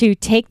to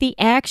take the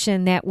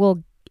action that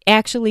will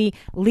actually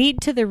lead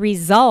to the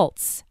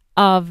results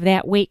of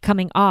that weight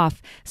coming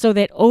off, so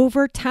that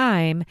over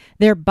time,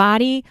 their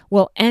body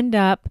will end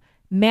up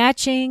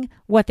matching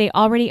what they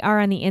already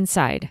are on the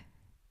inside.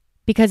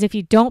 Because if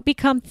you don't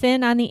become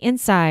thin on the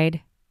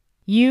inside,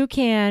 you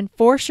can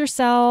force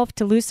yourself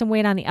to lose some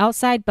weight on the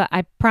outside, but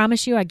I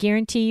promise you, I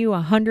guarantee you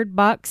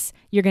 $100,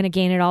 you're going to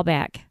gain it all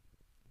back.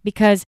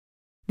 Because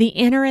the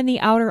inner and the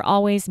outer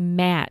always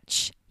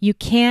match. You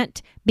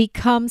can't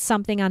become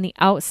something on the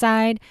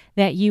outside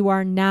that you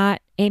are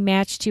not a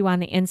match to on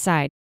the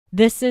inside.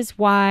 This is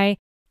why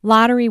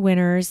lottery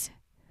winners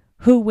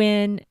who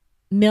win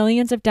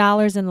millions of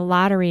dollars in the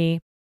lottery,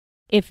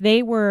 if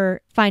they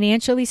were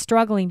financially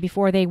struggling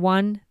before they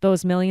won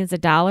those millions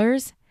of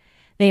dollars,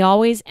 they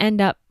always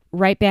end up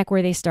right back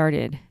where they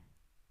started.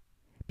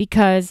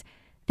 Because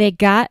they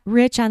got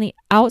rich on the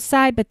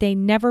outside, but they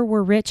never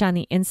were rich on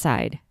the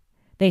inside.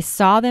 They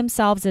saw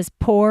themselves as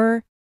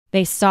poor.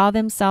 They saw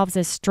themselves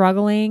as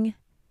struggling,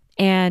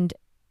 and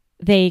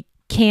they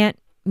can't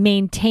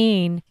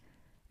maintain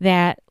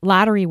that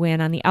lottery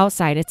win on the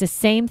outside. It's the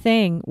same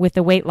thing with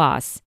the weight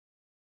loss.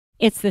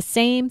 It's the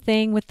same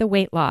thing with the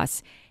weight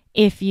loss.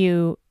 If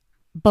you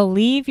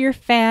believe you're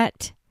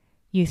fat,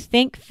 you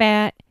think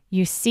fat,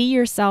 you see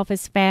yourself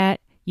as fat,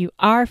 you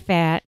are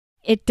fat,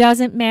 it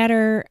doesn't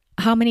matter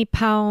how many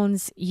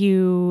pounds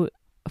you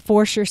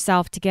force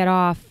yourself to get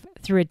off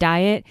through a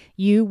diet,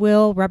 you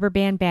will rubber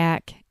band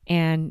back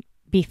and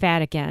be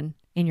fat again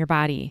in your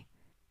body.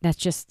 That's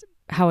just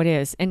how it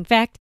is. In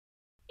fact,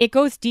 it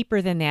goes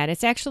deeper than that.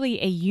 It's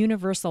actually a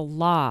universal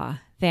law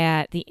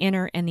that the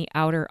inner and the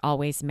outer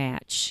always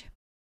match.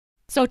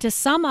 So to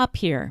sum up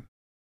here,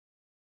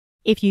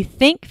 if you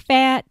think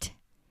fat,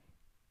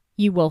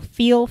 you will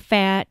feel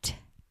fat.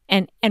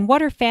 And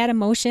what are fat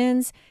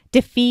emotions?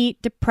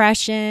 defeat,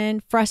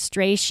 depression,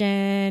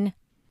 frustration,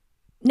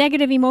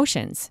 negative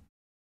emotions.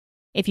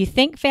 If you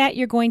think fat,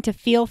 you're going to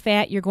feel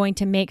fat, you're going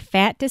to make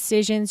fat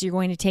decisions, you're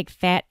going to take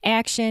fat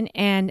action,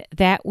 and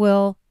that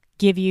will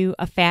give you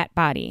a fat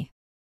body.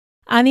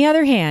 On the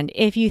other hand,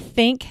 if you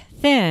think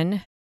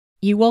thin,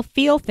 you will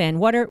feel thin.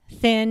 What are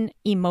thin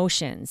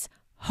emotions?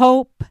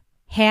 Hope,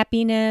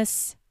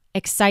 happiness,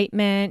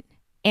 excitement,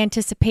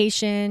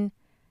 anticipation,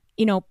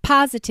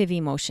 positive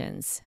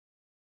emotions.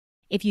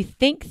 If you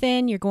think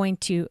thin, you're going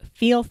to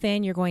feel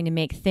thin, you're going to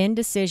make thin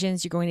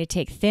decisions, you're going to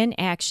take thin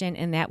action,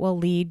 and that will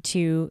lead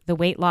to the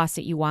weight loss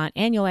that you want,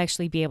 and you'll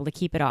actually be able to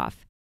keep it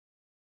off.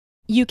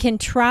 You can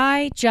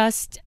try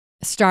just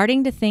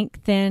starting to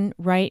think thin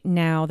right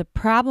now. The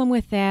problem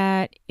with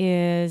that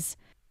is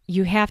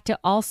you have to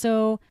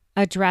also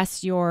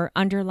address your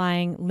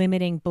underlying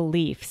limiting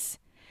beliefs.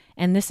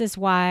 And this is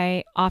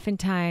why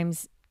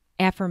oftentimes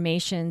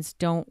affirmations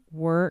don't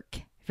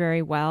work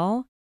very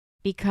well,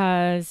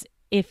 because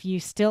if you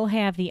still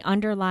have the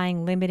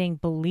underlying limiting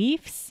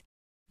beliefs,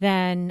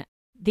 then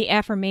the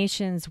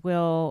affirmations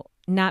will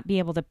not be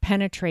able to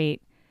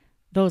penetrate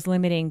those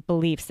limiting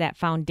beliefs, that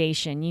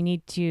foundation. You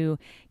need to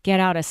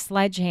get out a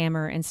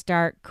sledgehammer and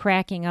start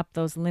cracking up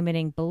those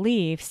limiting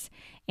beliefs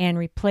and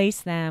replace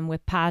them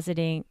with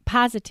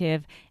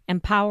positive,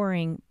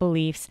 empowering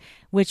beliefs,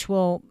 which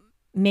will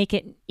make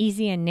it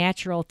easy and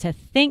natural to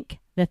think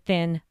the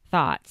thin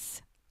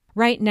thoughts.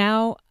 Right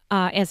now,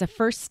 as a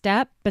first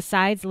step,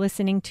 besides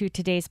listening to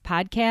today's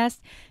podcast,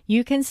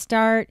 you can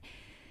start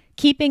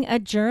keeping a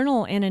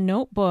journal and a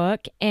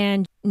notebook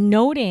and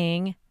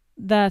noting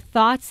the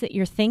thoughts that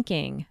you're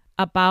thinking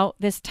about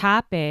this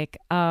topic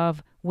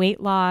of weight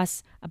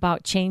loss,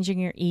 about changing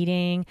your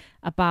eating,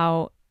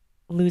 about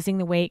losing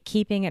the weight,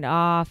 keeping it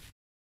off.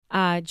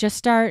 Just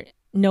start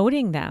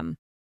noting them.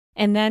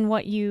 And then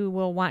what you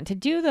will want to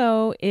do,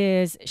 though,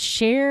 is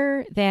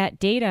share that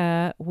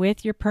data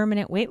with your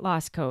permanent weight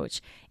loss coach.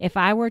 If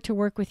I were to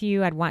work with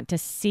you, I'd want to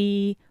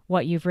see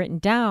what you've written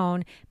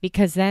down,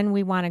 because then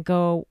we want to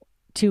go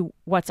to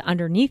what's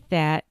underneath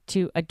that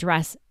to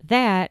address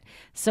that,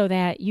 so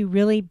that you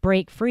really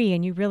break free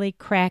and you really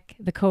crack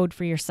the code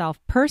for yourself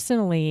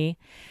personally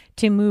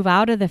to move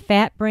out of the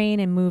fat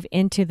brain and move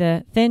into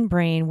the thin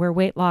brain, where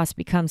weight loss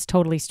becomes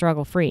totally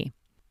struggle-free.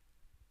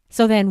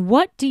 So then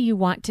what do you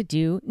want to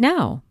do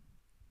now?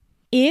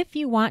 If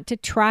you want to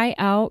try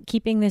out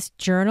keeping this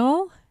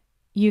journal,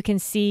 you can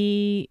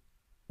see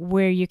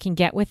where you can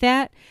get with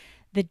that.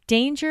 The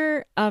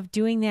danger of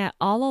doing that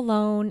all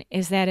alone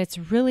is that it's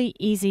really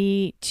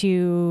easy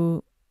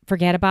to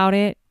forget about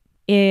it.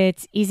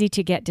 It's easy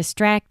to get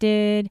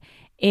distracted.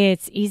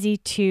 It's easy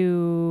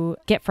to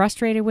get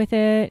frustrated with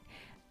it,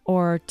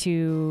 or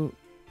to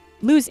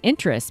lose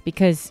interest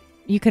because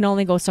you can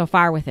only go so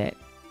far with it.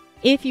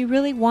 If you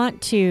really want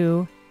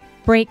to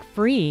break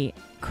free,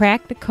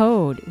 crack the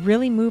code,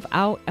 really move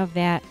out of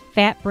that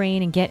fat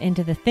brain and get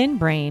into the thin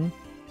brain,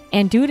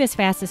 and do it as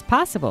fast as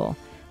possible.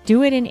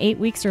 Do it in 8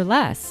 weeks or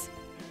less.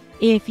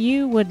 If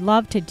you would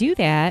love to do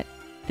that,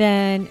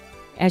 then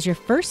as your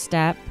first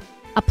step,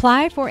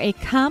 apply for a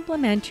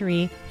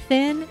complimentary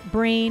Thin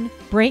Brain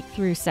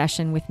Breakthrough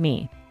session with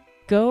me.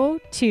 Go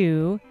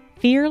to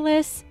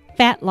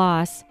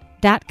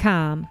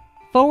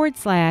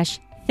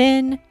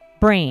fearlessfatloss.com/thin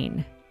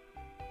brain.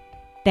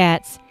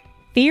 That's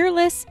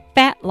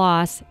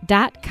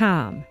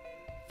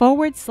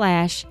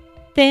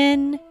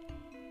fearlessfatloss.com/thin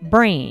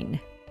brain.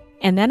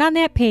 And then on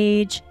that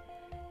page,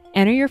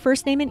 enter your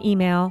first name and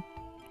email.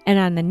 And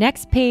on the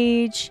next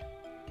page,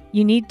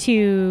 you need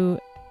to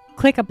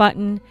click a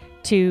button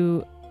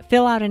to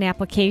fill out an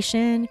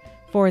application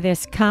for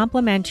this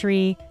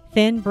complimentary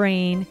Thin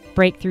Brain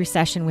Breakthrough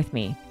session with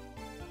me.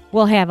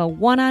 We'll have a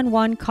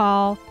one-on-one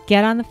call,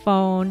 get on the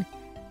phone,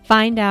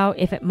 find out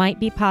if it might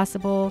be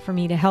possible for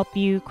me to help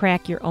you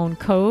crack your own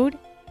code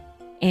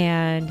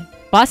and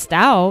bust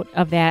out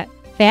of that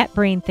fat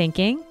brain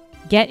thinking,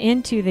 get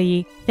into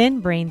the thin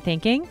brain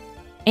thinking,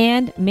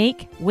 and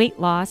make weight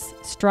loss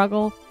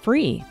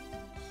struggle-free.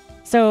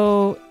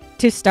 So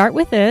to start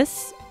with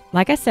this,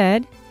 like I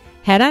said,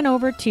 head on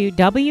over to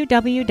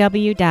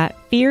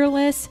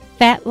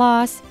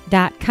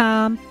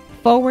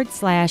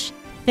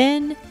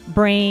www.fearlessfatloss.com/thin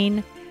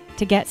brain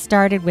to get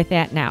started with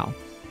that now.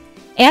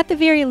 At the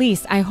very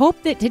least, I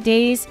hope that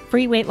today's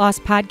free weight loss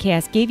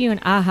podcast gave you an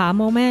aha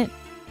moment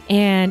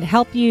and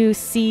help you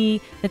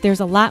see that there's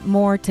a lot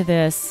more to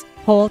this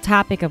whole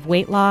topic of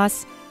weight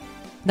loss,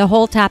 the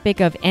whole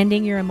topic of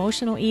ending your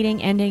emotional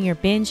eating, ending your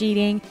binge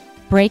eating,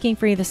 breaking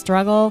free of the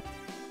struggle,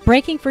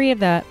 breaking free of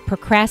the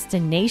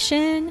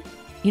procrastination,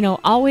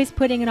 always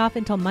putting it off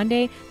until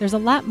Monday. There's a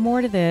lot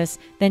more to this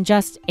than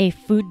just a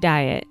food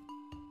diet.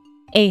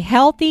 A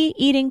healthy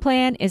eating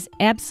plan is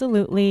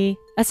absolutely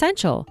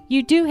essential.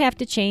 You do have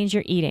to change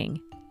your eating.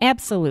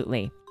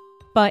 Absolutely.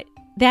 But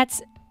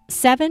that's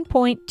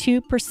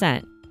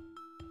 7.2%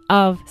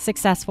 of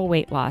successful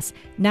weight loss.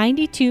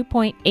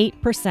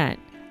 92.8%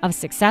 of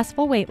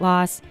successful weight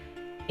loss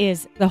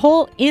is the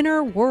whole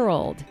inner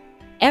world.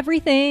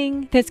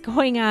 Everything that's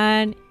going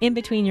on in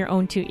between your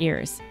own two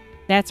ears.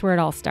 That's where it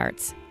all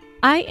starts.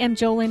 I am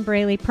JoLynn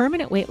Braley,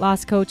 permanent weight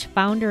loss coach,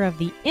 founder of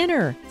the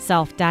Inner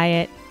Self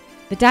Diet,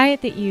 the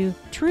diet that you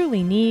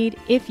truly need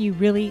if you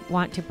really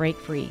want to break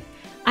free.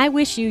 I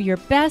wish you your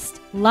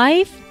best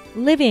life,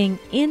 living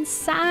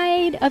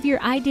inside of your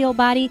ideal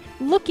body,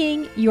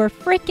 looking your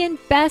frickin'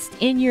 best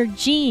in your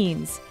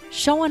jeans,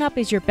 showing up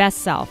as your best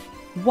self.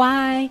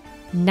 Why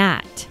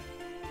not?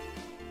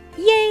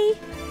 Yay!